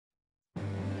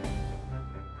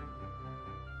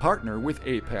Partner with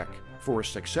APEC for a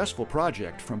successful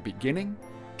project from beginning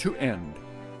to end.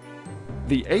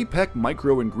 The APEC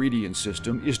micro-ingredient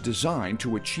system is designed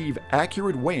to achieve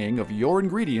accurate weighing of your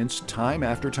ingredients time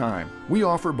after time. We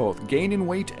offer both gain in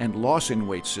weight and loss in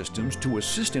weight systems to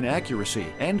assist in accuracy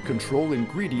and control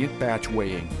ingredient batch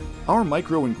weighing. Our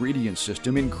micro-ingredient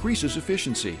system increases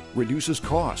efficiency, reduces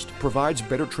cost, provides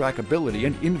better trackability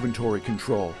and inventory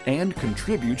control, and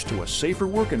contributes to a safer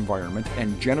work environment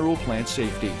and general plant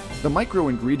safety. The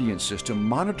micro-ingredient system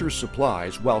monitors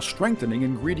supplies while strengthening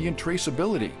ingredient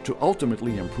traceability to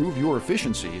ultimately improve your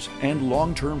efficiencies and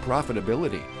long-term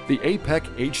profitability. The APEC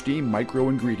HD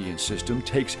micro-ingredient system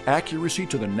takes accuracy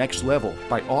to the next level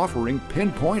by offering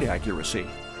pinpoint accuracy.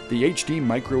 The HD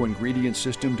micro-ingredient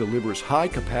system delivers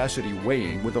high-capacity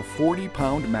weighing with a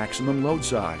 40-pound maximum load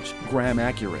size, gram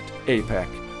accurate. APEC,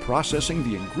 processing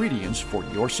the ingredients for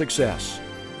your success.